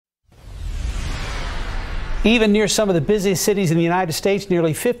Even near some of the busiest cities in the United States,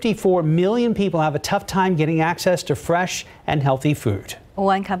 nearly 54 million people have a tough time getting access to fresh and healthy food.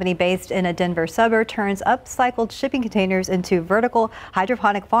 One company based in a Denver suburb turns upcycled shipping containers into vertical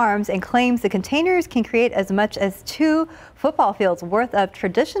hydroponic farms and claims the containers can create as much as 2 football fields worth of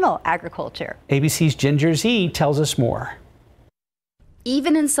traditional agriculture. ABC's Ginger Z tells us more.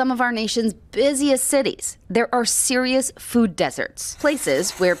 Even in some of our nation's busiest cities, there are serious food deserts,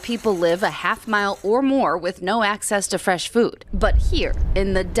 places where people live a half-mile or more with no access to fresh food. But here,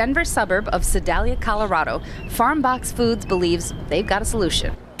 in the Denver suburb of Sedalia, Colorado, Farmbox Foods believes they've got a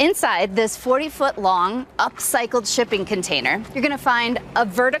solution. Inside this 40-foot-long, upcycled shipping container, you're going to find a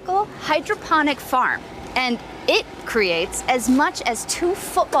vertical hydroponic farm. And it creates as much as 2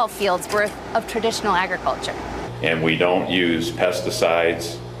 football fields worth of traditional agriculture. And we don't use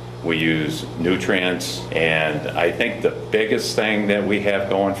pesticides, we use nutrients, and I think the biggest thing that we have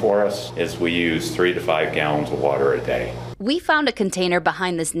going for us is we use 3 to 5 gallons of water a day. We found a container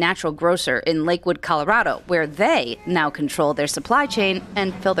behind this natural grocer in Lakewood, Colorado, where they now control their supply chain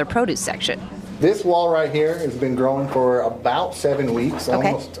and fill their produce section. This wall right here has been growing for about 7 weeks,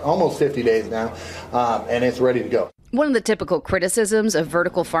 almost 50 days now, and it's ready to go. One of the typical criticisms of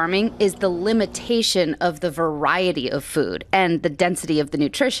vertical farming is the limitation of the variety of food and the density of the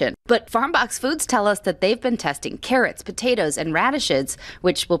nutrition. But Farmbox Foods tell us that they've been testing carrots, potatoes, and radishes,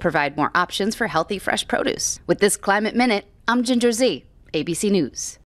 which will provide more options for healthy, fresh produce. With this Climate Minute, I'm Ginger Z, ABC News.